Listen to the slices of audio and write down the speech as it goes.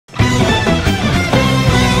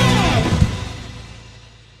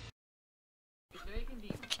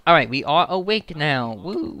Alright, we are awake now.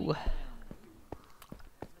 Woo.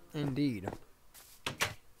 Indeed.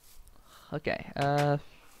 Okay,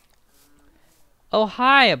 oh,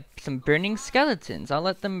 hi! Some burning skeletons. I'll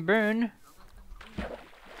let them burn.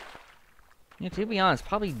 Yeah, to be honest,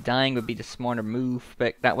 probably dying would be the smarter move,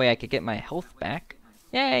 but that way I could get my health back.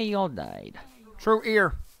 Yay, you all died. True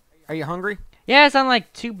ear. Are you hungry? Yes, I'm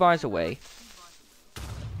like 2 bars away.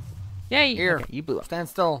 Yay! Ear. Okay, you blew up. Stand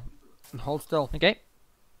still. And hold still. Okay.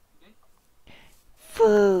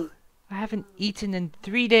 Food! I haven't eaten in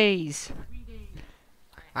 3 days.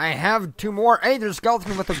 I have 2 more. Hey, there's a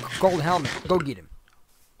skeleton with a gold helmet. Go get him.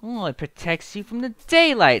 Oh, it protects you from the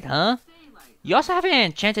daylight, huh? You also have an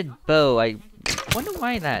enchanted bow. I wonder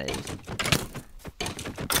why that is.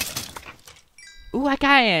 Ooh, I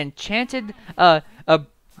got an enchanted,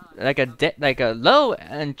 like a low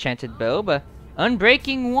enchanted bow, but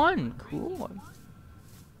unbreaking 1. Cool.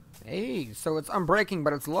 Hey, so it's unbreaking,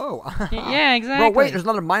 but it's low. Yeah, exactly. Bro, wait, there's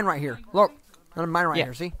another mine right here. Look, another mine right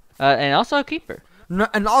here, see? And also a creeper. No,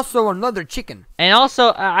 and also another chicken. And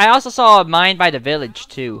also, I also saw a mine by the village,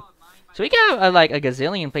 too. So we got, like, a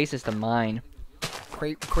gazillion places to mine.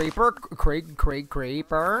 Creeper.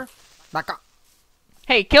 Back up.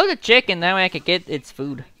 Hey, kill the chicken, that way I could get its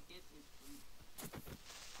food.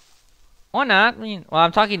 Or not. I mean, well,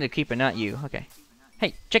 I'm talking to the creeper, not you. Okay.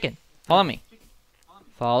 Hey, chicken, follow me.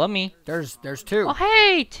 Follow me. There's 2. Oh,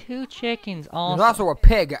 hey, 2 chickens. Awesome. There's also a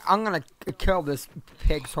pig. I'm gonna kill this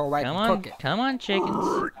pig so I can cook it. Come on,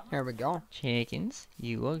 chickens. There we go. Chickens,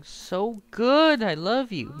 you are so good. I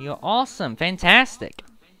love you. You're awesome. Fantastic.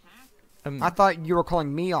 I thought you were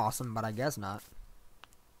calling me awesome, but I guess not.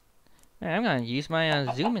 I'm gonna use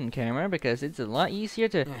my zoom in camera because it's a lot easier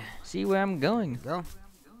to see where I'm going. Go.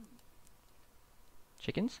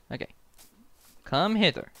 Chickens? Okay. Come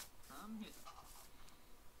hither.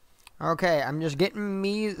 Okay, I'm just getting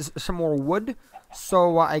me some more wood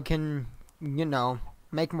so I can, you know,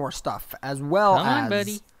 make more stuff. As well Come on, as,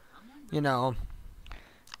 buddy. you know,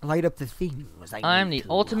 light up the things. I'm the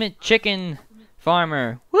ultimate chicken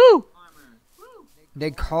farmer. Woo! They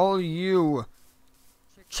call you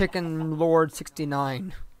Chicken Lord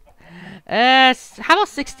 69. How about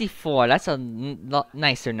 64? That's a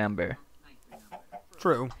nicer number.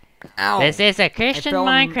 True. Ow. This is a Christian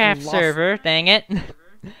Minecraft server, dang it.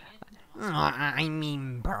 I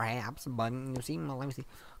mean, perhaps, but you see, let me see.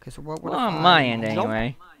 Okay, so what? Well, on my end,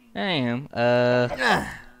 anyway. I am.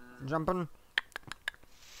 Jumping.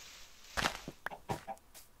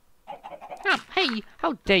 Oh, hey,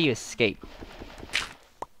 how dare you escape?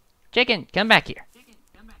 Chicken, come back here.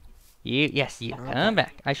 Yes, you, come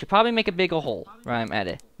back. I should probably make a bigger hole where I'm at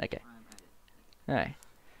it. Okay. Alright.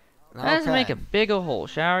 Let's make a bigger hole,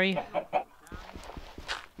 shall we?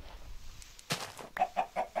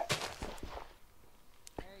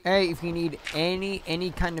 Hey, if you need any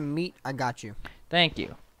kind of meat, I got you. Thank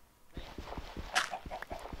you.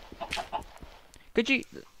 Could you...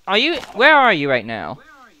 Where are you right now?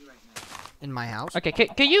 In my house. Okay,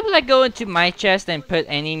 could you, like, go into my chest and put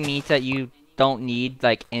any meat that you don't need,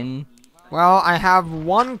 like, in... Well, I have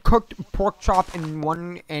 1 cooked pork chop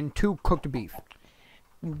and 2 cooked beef.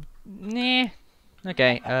 Nah.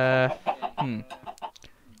 Okay,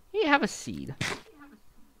 You have a seed.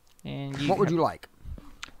 And you what would you like?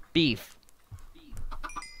 Beef.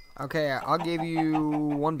 Okay, I'll give you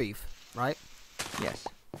 1 beef, right? Yes.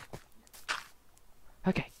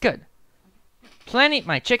 Okay, good.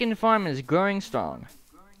 My chicken farm is growing strong.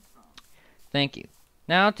 Thank you.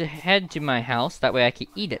 Now to head to my house, that way I can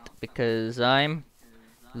eat it, because I'm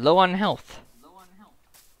low on health.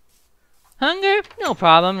 Hunger? No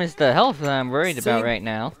problem, it's the health that I'm worried about right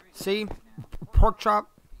now. See? Pork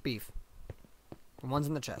chop, beef. The one's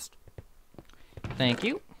in the chest. Thank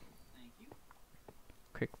you.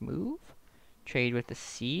 Quick move. Trade with the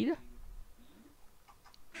seed.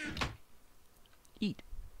 Eat.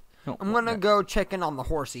 No, I'm gonna go check in on the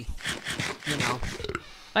horsey. You know.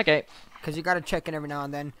 Okay. Because you gotta check in every now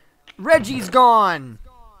and then. Reggie's gone!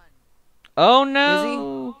 Oh no! Is he?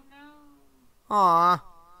 Aw.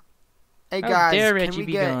 Hey How guys, dare can Reggie we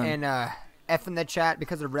be get gone? an F in the chat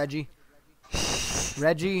because of Reggie?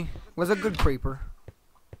 Reggie was a good creeper.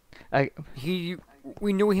 We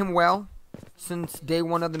knew him well since day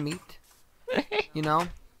 1 of the meet. You know?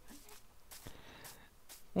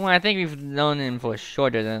 Well, I think we've known him for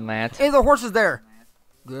shorter than that. Hey, the horse is there.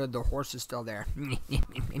 Good, the horse is still there. Maybe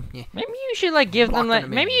you should like give them like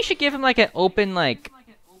maybe you should give him like an open like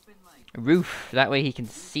roof. That way he can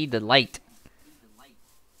see the light.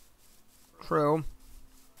 True.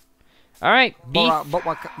 All right, beef. But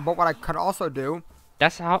what I could also do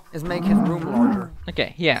That's how. is make his room larger.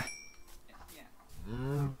 Okay, yeah.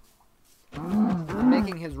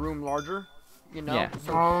 making his room larger. You know, Yeah.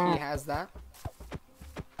 so he has that.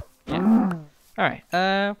 Yeah. Alright,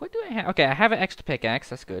 what do I have? Okay, I have an extra pickaxe,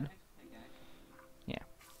 that's good. Yeah.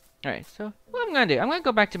 Alright, so what I'm gonna do, I'm gonna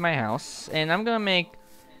go back to my house, and I'm gonna make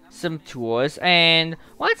some tours, and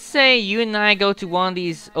let's say you and I go to one of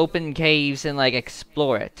these open caves and, like,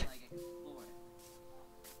 explore it.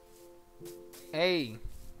 Hey.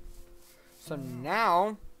 So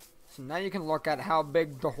now you can look at how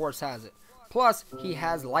big the horse has it. Plus, he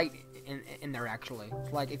has light in there actually.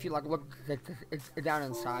 Like if you like look down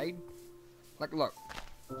inside, like look.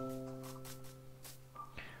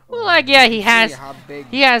 Well, like, yeah, he has, See how big.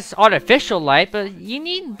 he has artificial light, but you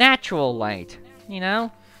need natural light, you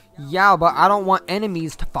know? Yeah, but I don't want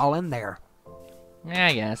enemies to fall in there. Yeah,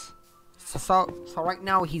 I guess. So right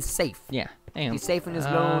now he's safe. Yeah. Hang on. He's safe in his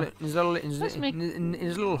little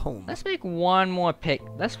home. Let's make one more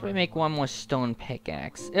Let's make one more stone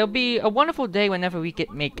pickaxe. It'll be a wonderful day whenever we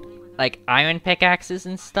could make like iron pickaxes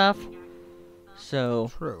and stuff.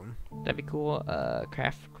 So True. that'd be cool.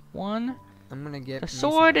 Craft one. I'm gonna get The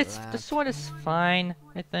sword is fine,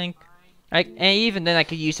 I think. And even then I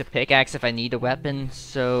could use a pickaxe if I need a weapon.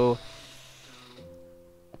 So,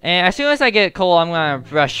 and as soon as I get coal, I'm gonna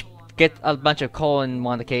get a bunch of coal in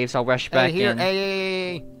one of the caves. I'll rush back in.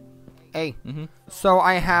 Hey. So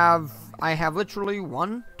I have literally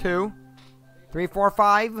 1, 2, 3, 4,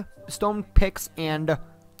 5 stone picks and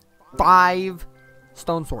 5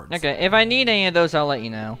 stone swords. Okay, if I need any of those, I'll let you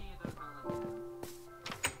know.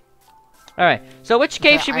 Alright, so which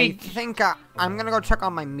cave should we... I think I'm gonna go check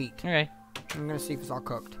on my meat. Okay. I'm gonna see if it's all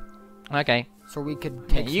cooked. Okay. So we could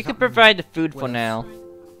take You can something provide the food for with us. now.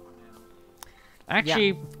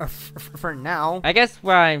 Actually, Yeah, for now. I guess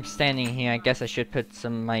where I'm standing here, I guess I should put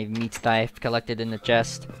some of my meat that I've collected in the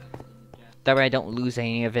chest. That way I don't lose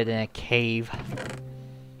any of it in a cave.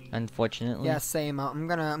 Unfortunately. Yeah, same. I'm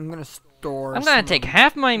gonna store. I'm gonna some take of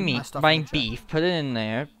half my my meat, stuff my in the chest. beef, put it in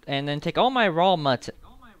there, and then take all my raw mutton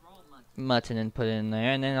and put it in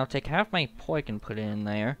there, and then I'll take half my pork and put it in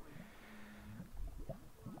there.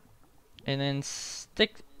 And then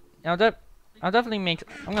I'll definitely make.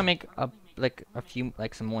 I'm gonna make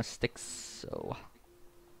some more sticks. So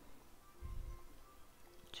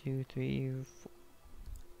 2, 3,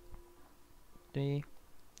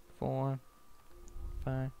 4,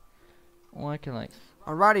 5. Oh, I can like.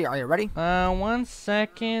 Alrighty, are you ready? 1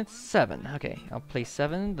 second. 7. Okay, I'll place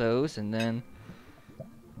 7 of those, and then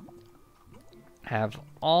have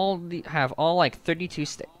all like 32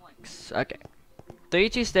 sticks. Okay.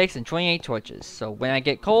 32 sticks and 28 torches. So when I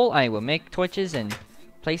get coal, I will make torches and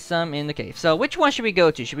place some in the cave. So which one should we go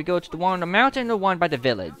to? Should we go to the one on the mountain or the one by the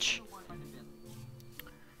village?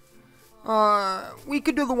 We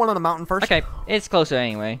could do the one on the mountain first. Okay, it's closer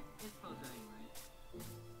anyway.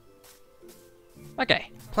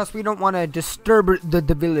 Okay. Plus, we don't want to disturb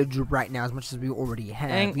the village right now as much as we already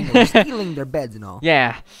have. You know, stealing their beds and all.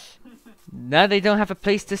 Yeah. Now they don't have a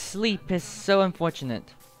place to sleep. It's so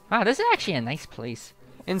unfortunate. Wow, this is actually a nice place.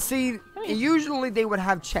 And see, usually they would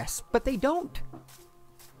have chests, but they don't.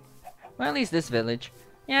 Well, at least this village.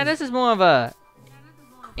 Yeah, this is more of a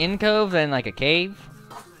cove than like a cave.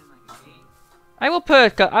 I will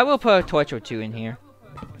put a torch or 2 in here.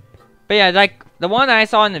 But yeah, like the one I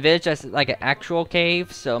saw in the village, that's like an actual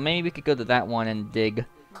cave. So maybe we could go to that one and dig.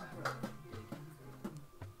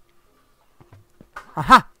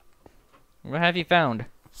 Aha! What have you found?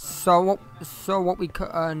 So what we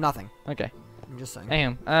nothing. Okay. I'm just saying.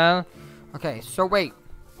 Damn. Okay, so wait.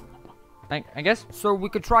 I guess. So we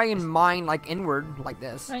could try and mine like inward, like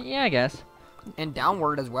this, Yeah, I guess. and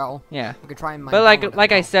downward as well. Yeah. We could try and mine. But downward as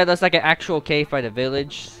like I well. said, that's like an actual cave by the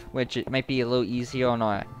village, which it might be a little easier on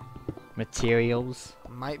our materials.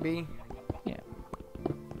 Might be. Yeah.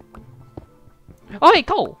 Oh, hey,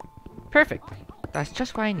 coal! Perfect. That's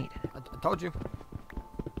just what I needed. I told you.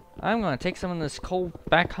 I'm gonna take some of this coal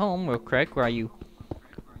back home real quick. Where are you?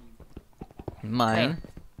 Mine.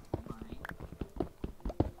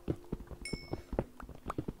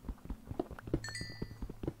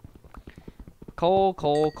 Coal,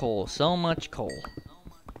 coal, coal. So much coal.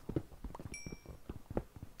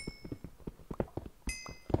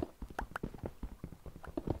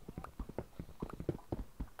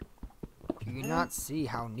 Do you not see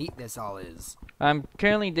how neat this all is? I'm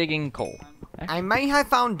currently digging coal. I may have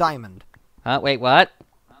found diamond. Wait, what?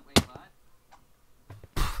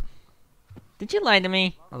 Did you lie to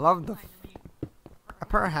me? I love the.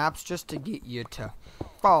 Perhaps just to get you to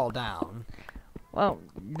fall down. Well,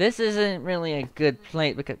 this isn't really a good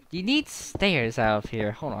place because you need stairs out of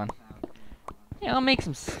here. Hold on. Yeah, I'll make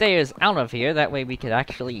some stairs out of here. That way we could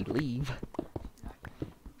actually leave.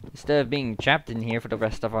 instead of being trapped in here for the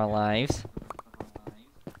rest of our lives.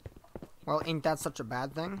 Well, ain't that such a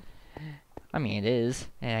bad thing? I mean, it is.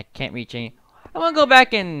 And I can't reach any. I want to go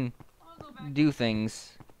back and do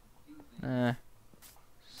things.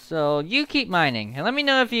 So you keep mining and let me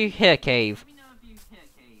know if you hit a cave.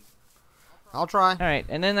 I'll try. Alright,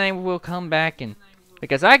 and then I will come back and...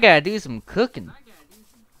 because I gotta do some cooking.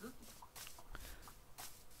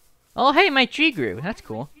 Oh, hey, my tree grew. That's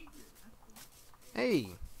cool. Hey.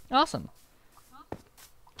 Awesome.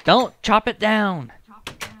 Don't chop it down.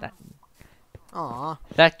 Aw.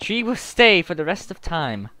 That tree will stay for the rest of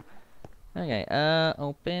time. Okay,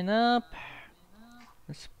 open up.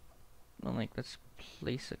 Let's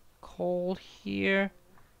place a coal here.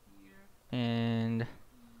 And...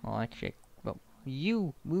 well, actually... well,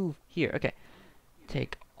 you move here. Okay.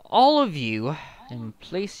 Take all of you and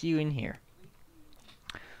place you in here.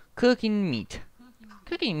 Cooking meat.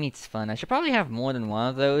 Cooking meat's fun. I should probably have more than one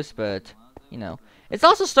of those, but, you know. It's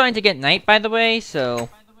also starting to get night, by the way, so...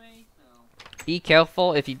 be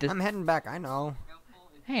careful if you just... I'm heading back, I know.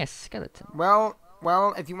 Hey, a skeleton. Well,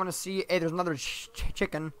 if you want to see... hey, there's another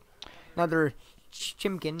chicken. Another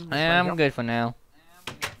chimkin. I'm good for now.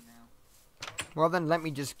 Well, then let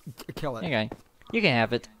me just kill it. Okay. You can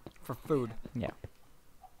have it. For food. Yeah.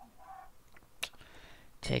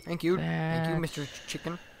 Take Thank you. that. Thank you, Mr.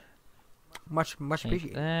 Chicken. Much Take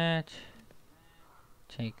appreciated. that.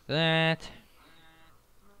 Take that.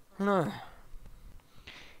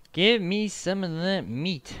 Give me some of that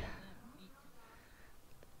meat.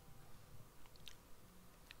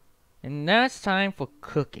 And now it's time for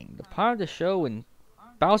cooking. The part of the show when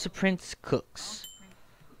Bowser Prince cooks.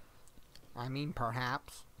 I mean,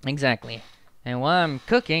 perhaps. Exactly. And while I'm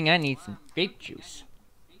cooking, I need some grape juice.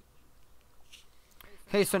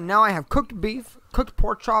 Hey, so now I have cooked beef, cooked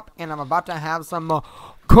pork chop, and I'm about to have some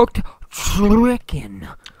cooked chicken.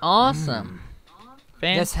 Awesome.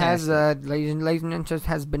 Fantastic. This has, ladies and gentlemen, just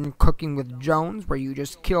has been cooking with Jones, where you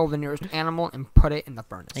just kill the nearest animal and put it in the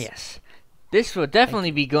furnace. Yes. This will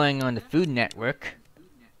definitely be going on the Food Network.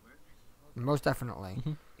 Most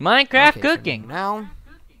definitely. Minecraft Okay, cooking. So now.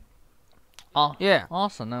 Oh, Yeah.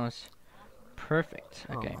 Awesome. That was perfect.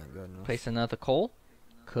 Okay. Oh my goodness. Place another coal.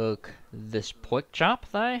 Cook this pork chop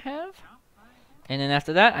that I have. And then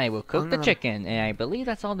after that, I will cook the chicken. And I believe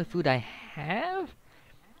that's all the food I have.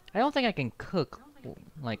 I don't think I can cook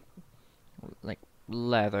like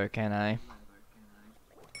leather, can I?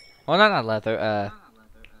 Well, not leather.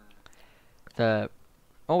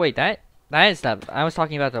 Oh wait, that is the. I was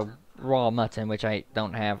talking about the raw mutton, which I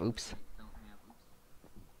don't have. Oops.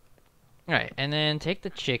 Alright, and then take the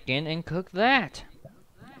chicken and cook that.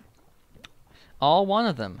 All one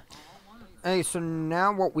of them. Hey, so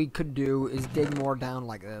now what we could do is dig more down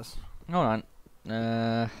like this. Hold on.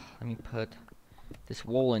 Let me put this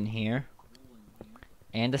wool in here.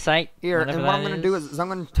 Andesite. Here, and what I'm going to do is I'm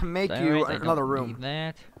going to make you right? another room.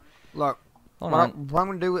 That. Look. Hold What on. I'm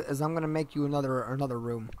going to do is I'm going to make you another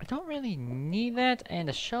room. I don't really need that, and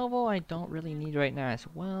a shovel I don't really need right now as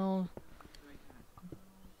well.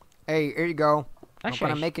 Hey, here you go. Look Actually,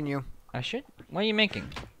 what I'm making you. I should. What are you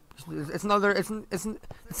making? It's another.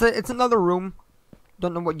 It's another room.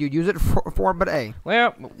 Don't know what you'd use it for, but hey.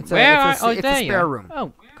 Where? It's Where? it's a There you spare are. room.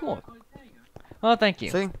 Oh, cool. Well, thank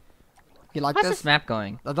you. See? You like How's this? this map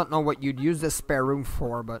going? I don't know what you'd use this spare room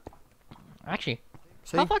for, but Actually,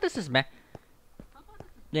 see? how far does this map?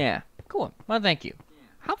 Yeah, cool. Well, thank you.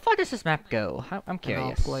 How far does this map go? I'm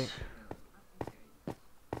curious. plate.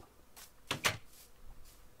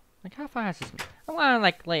 Like, how far has this? I want to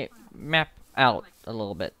like lay it map out a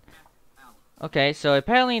little bit. Okay, so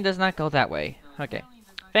apparently it does not go that way. Okay,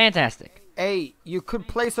 fantastic. Hey, you could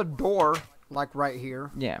place a door like right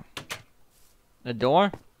here. Yeah. The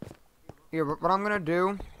door? Here, but what I'm gonna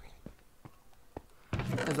do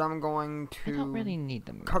is I'm going I don't to really need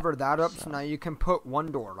them. cover that up, so now you can put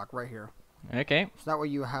one door like right here. Okay. So that way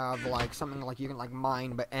you have like something like you can like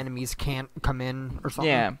mine, but enemies can't come in or something.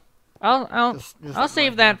 Yeah. I'll Just I'll like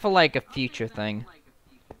save right that for like a future thing.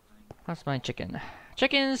 How's my chicken?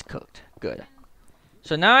 Chicken is cooked. Good.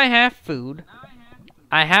 So now I have food.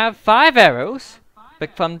 I have 5 arrows,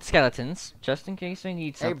 but from skeletons, just in case I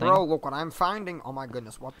need Hey, something. bro, look what I'm finding. Oh my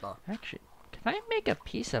goodness, what the? Actually, can I make a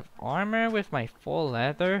piece of armor with my full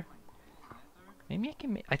leather? Maybe I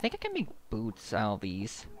can. I think I can make boots out of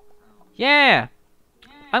these. Yeah.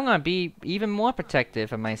 I'm gonna be even more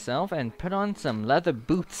protective of myself and put on some leather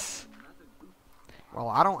boots. Well,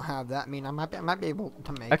 I don't have that. I mean, I might be able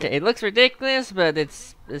to make Okay, it. it looks ridiculous, but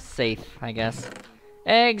it's safe, I guess.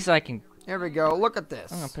 Eggs, I can. Here we go. Look at this.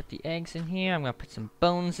 I'm gonna put the eggs in here. I'm gonna put some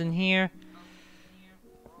bones in here.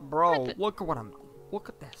 Bro, look at what I'm... Look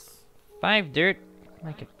at this. 5 dirt.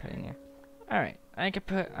 I could put in here. Alright. I could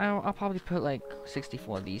put. I'll probably put like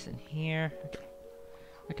 64 of these in here. Okay.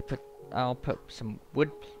 I could put. I'll put some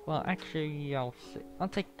wood. Well, actually, I'll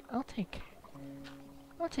take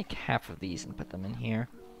half of these and put them in here.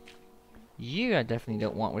 You I definitely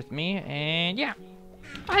don't want with me, and yeah,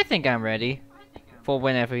 I think I'm ready for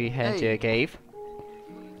whenever we head to a cave.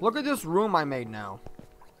 Look at this room I made now.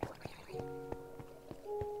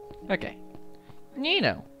 Okay.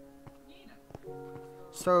 Neato.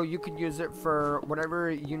 So you could use it for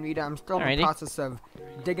whatever you need. I'm still in the process of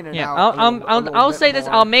digging it out. I'll say this.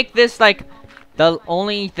 I'll make this like the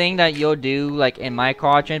only thing that you'll do like in my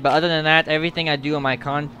quadrant. But other than that, everything I do in my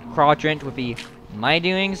quadrant would be my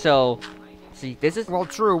doing. So, see, this is well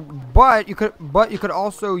true. But you could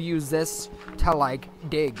also use this to like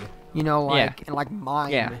dig. You know, like and like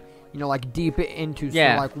mine. Yeah. You know, like deep into.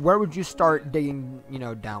 Yeah. So like, where would you start digging? You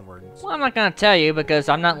know, downwards. Well, I'm not gonna tell you because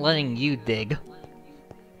I'm not letting you dig.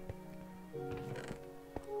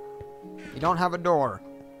 You don't have a door.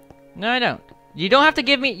 No, I don't. You don't have to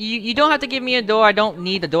give me. You don't have to give me a door. I don't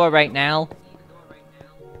need a door right now.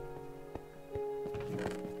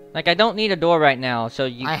 Like I don't need a door right now. So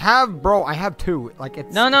you. I have, bro. I have 2. Like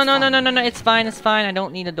it's. No. It's fine. It's fine. I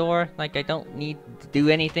don't need a door. Like I don't need to do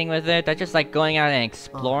anything with it. That's just like going out and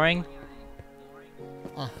exploring.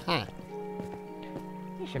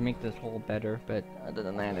 You should make this hole better, but other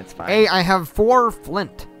than that, it's fine. Hey, I have 4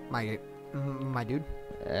 flint, my dude.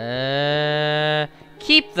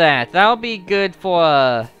 Keep that. That'll be good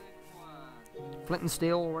for flint and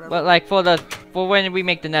steel or whatever. But like for when we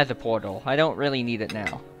make the nether portal. I don't really need it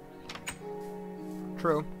now.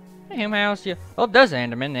 True. Hey, how's you? Oh, there's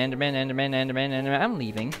Enderman. I'm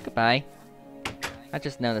leaving. Goodbye. I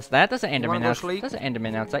just noticed that. There's an Enderman outside. There's an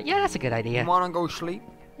Enderman outside. Yeah, that's a good idea. You wanna go sleep?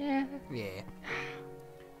 Yeah. Yeah.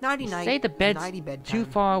 Nighty night. Say the bed's too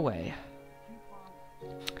far away.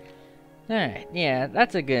 Alright, yeah,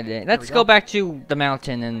 that's a good idea. Let's go back to the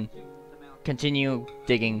mountain and continue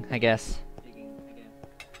digging, I guess.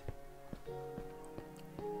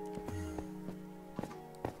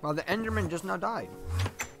 Well, the Enderman just now died.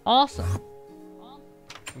 Awesome.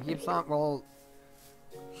 He keeps on. Well,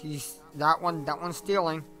 he's that one's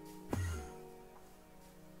stealing.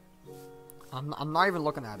 I'm not even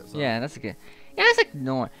looking at it. So. Yeah, that's a good. Yeah, let's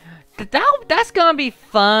ignore. That's gonna be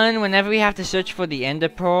fun whenever we have to search for the ender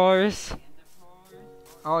pearls.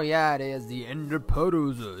 Oh yeah, it is the ender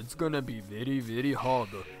pearls. It's gonna be very, very hard.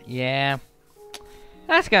 Yeah,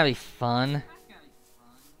 that's gonna be fun.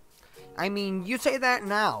 I mean, you say that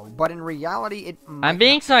now, but in reality, it. I'm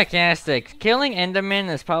being sarcastic. Killing Enderman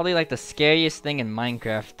is probably like the scariest thing in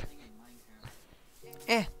Minecraft.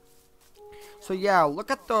 So yeah,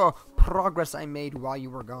 look at the progress I made while you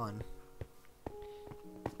were gone.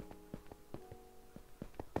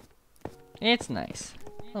 It's nice.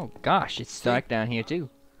 Oh gosh, it's dark down here too.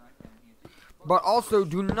 But also,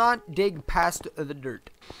 do not dig past the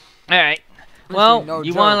dirt. Alright. Well,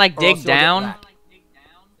 you wanna like dig down?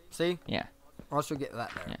 See? Yeah. Or else you'll get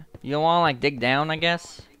that there. Yeah. You wanna like dig down, I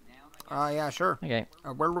guess? Yeah, sure. Okay.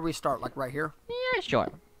 Where would we start? Like right here? Yeah, sure.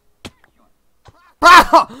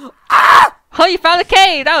 Ah! Oh, you found a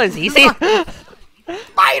cave! That was easy!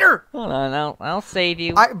 Spider! Hold on, I'll save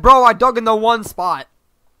you. Bro, I dug in the one spot.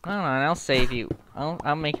 Hold on, I'll save you.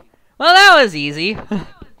 I'll make... Well, that was easy.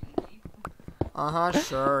 Uh-huh,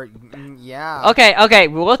 sure. Yeah. Okay,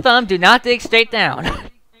 rule of thumb, do not dig straight down.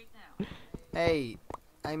 Hey,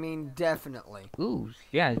 I mean, definitely. Ooh,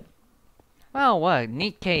 yeah. Well, what?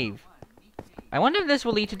 Neat cave. I wonder if this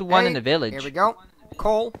will lead to the one in the village. Here we go.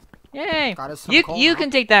 Coal. Yay! Got us some You coal can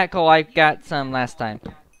take that coal. I got some last time.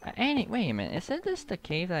 Wait a minute. Is this the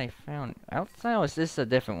cave that I found outside, or is this a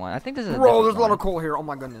different one? I think this is a different one. Bro, there's a lot of coal here. Oh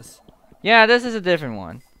my goodness. Yeah, this is a different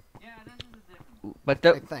one. But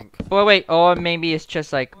I think. But wait, or maybe it's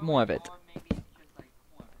just like more of it.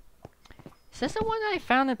 Is this the one I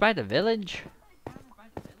found by the village?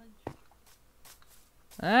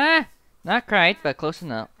 Not quite, but close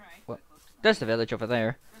enough. Well, there's the village over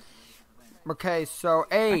there. Okay, so,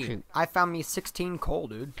 hey, Actually, I found me 16 coal,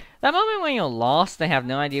 dude. That moment when you're lost, I have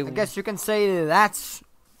no idea. I guess you can say that's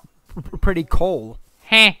pretty coal.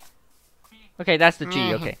 Heh. Okay, that's the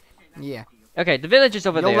G, okay. Yeah. Okay, the village is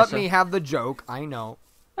over there. You'll let me have the joke, I know.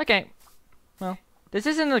 Okay. Well, this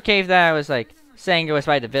isn't the cave that I was, like, saying it was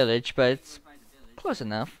by the village, but it's close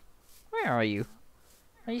enough. Where are you?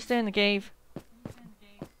 Are you still in the cave?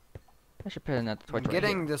 I should put another torch I'm right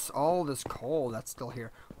getting here. all this coal that's still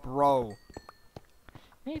here. Bro.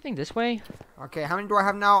 Anything this way? Okay, how many do I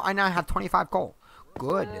have now? I now have 25 coal.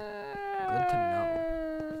 Good. Good to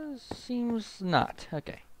know. Seems not.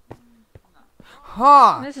 Okay.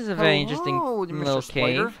 Huh. This is a very interesting Hello, little Mr.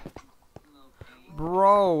 Spider. cave.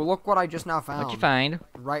 Bro, look what I just now found. What'd you find?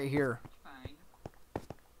 Right here.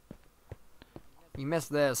 You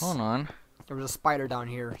missed this. Hold on. There was a spider down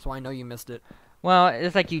here, so I know you missed it. Well,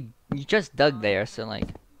 it's like you just dug there, so like.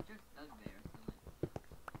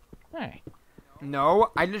 Alright.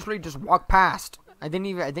 No, I literally just walked past. I didn't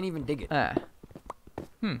even dig it.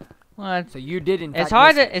 Well, So you did in fact.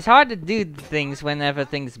 it's hard to do things whenever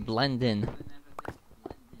things blend in.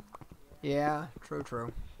 Yeah,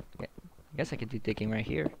 true. I guess I could do digging right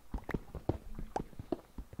here.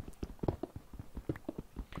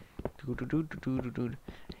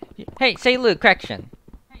 Hey, say Luke, correction.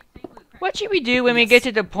 What should we do when we get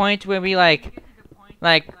to the point where we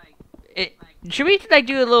should we like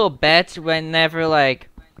do a little bet whenever like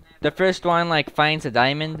the first one like finds a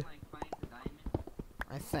diamond?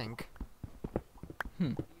 I think.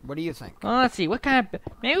 What do you think? Well, let's see. What kind of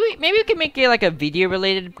maybe we can make it like a video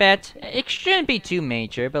related bet. It shouldn't be too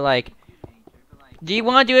major, but like, do you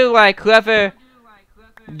want to do it like whoever?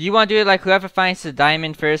 Do you want to do it like whoever finds the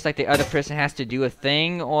diamond first, like the other person has to do a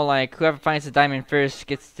thing, or like whoever finds the diamond first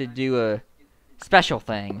gets to do a special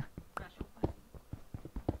thing?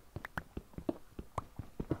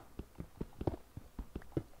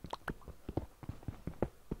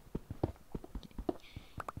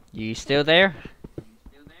 You still there?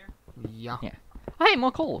 Yeah. Hey,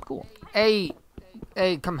 more coal. Cool. Hey,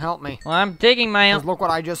 come help me. Well, I'm digging my 'Cause own. look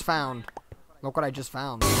what I just found. Look what I just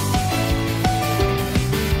found.